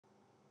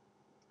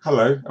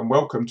Hello and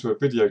welcome to a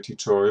video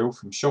tutorial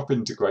from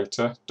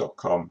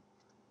shopintegrator.com.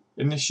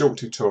 In this short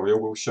tutorial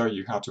we'll show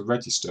you how to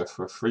register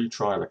for a free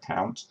trial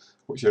account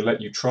which will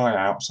let you try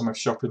out some of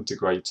Shop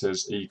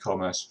Integrator's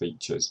e-commerce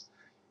features.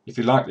 If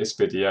you like this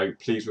video,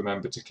 please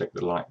remember to click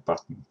the like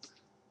button.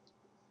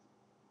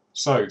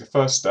 So the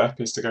first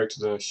step is to go to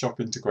the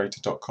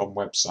shopintegrator.com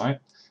website,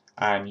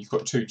 and you've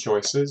got two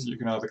choices. You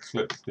can either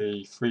click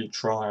the free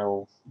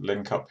trial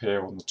link up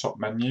here on the top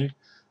menu,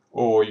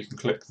 or you can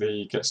click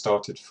the Get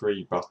Started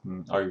Free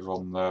button over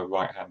on the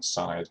right hand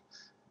side.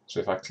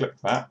 So if I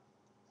click that,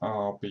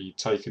 I'll be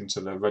taken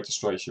to the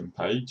registration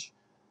page,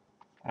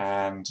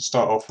 and to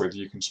start off with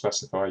you can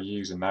specify a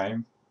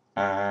username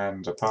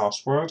and a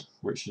password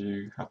which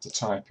you have to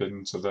type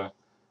into the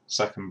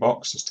second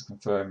box just to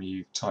confirm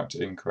you've typed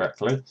it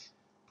incorrectly.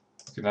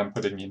 You can then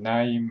put in your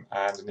name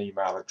and an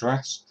email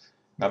address.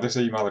 Now this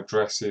email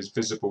address is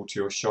visible to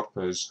your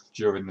shoppers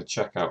during the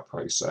checkout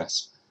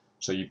process,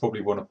 so you probably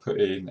want to put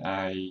in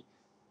a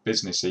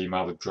business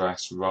email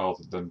address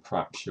rather than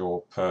perhaps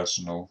your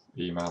personal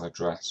email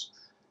address.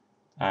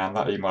 And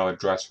that email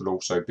address will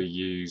also be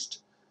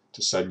used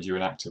to send you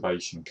an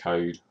activation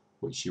code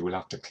which you will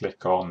have to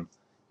click on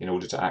in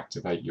order to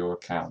activate your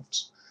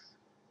account.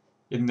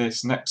 In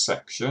this next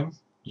section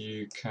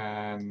you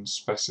can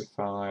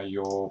specify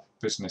your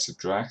business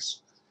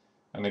address,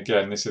 and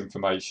again this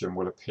information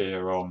will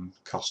appear on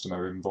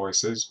customer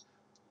invoices.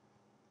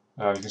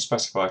 You can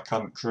specify a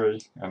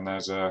country, and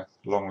there's a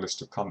long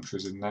list of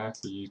countries in there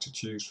for you to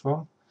choose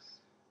from.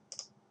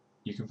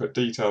 You can put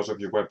details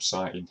of your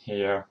website in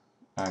here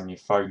and your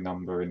phone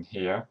number in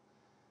here,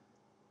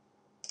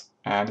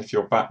 and if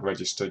you're VAT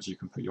registered you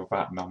can put your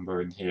VAT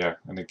number in here,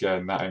 and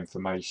again that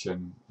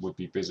information would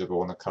be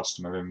visible on a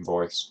customer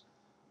invoice.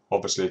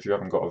 Obviously if you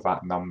haven't got a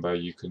VAT number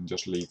you can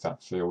just leave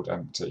that field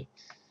empty.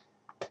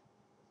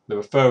 The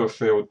referrer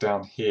field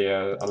down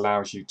here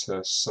allows you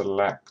to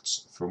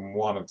select from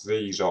one of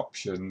these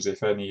options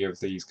if any of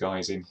these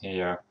guys in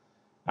here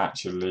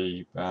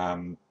actually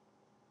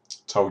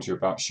told you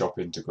about Shop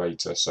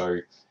Integrator. So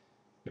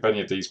if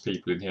any of these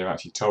people in here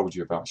actually told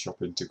you about Shop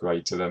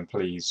Integrator, then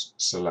please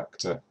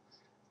select it.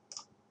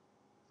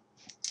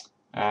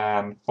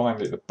 And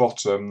finally at the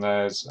bottom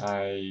there's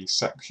a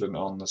section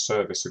on the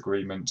service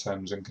agreement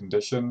terms and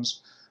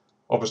conditions.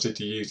 Obviously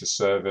to use the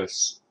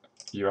service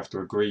you have to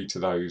agree to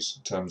those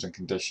terms and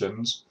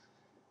conditions,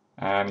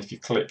 and if you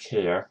click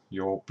here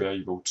you'll be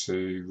able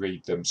to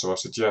read them. So I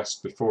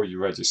suggest before you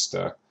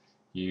register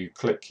you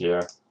click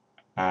here,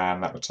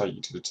 and that will take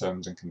you to the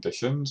terms and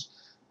conditions.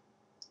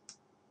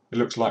 It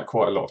looks like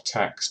quite a lot of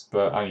text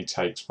but only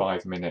takes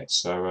 5 minutes,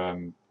 so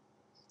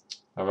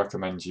I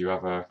recommend you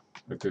have a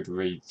good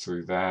read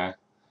through there,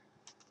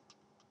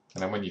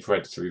 and then when you've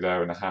read through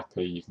there and are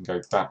happy you can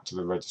go back to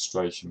the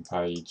registration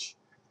page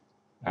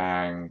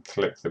and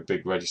click the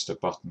big register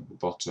button at the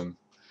bottom.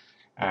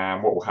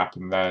 And what will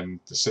happen then,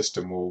 the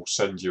system will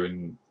send you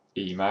an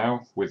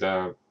email with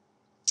a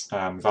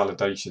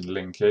validation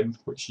link in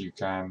which you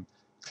can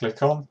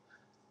click on,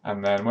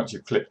 and then once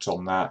you've clicked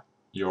on that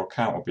your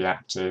account will be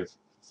active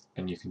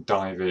and you can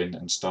dive in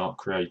and start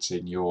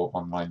creating your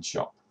online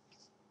shop.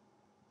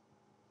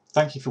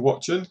 Thank you for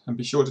watching, and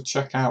be sure to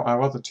check out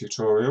our other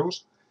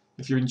tutorials.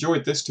 If you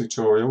enjoyed this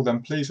tutorial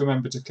then please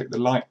remember to click the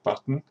like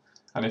button,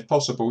 and if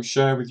possible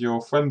share with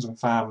your friends and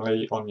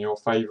family on your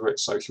favourite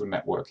social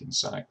networking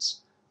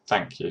sites.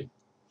 Thank you.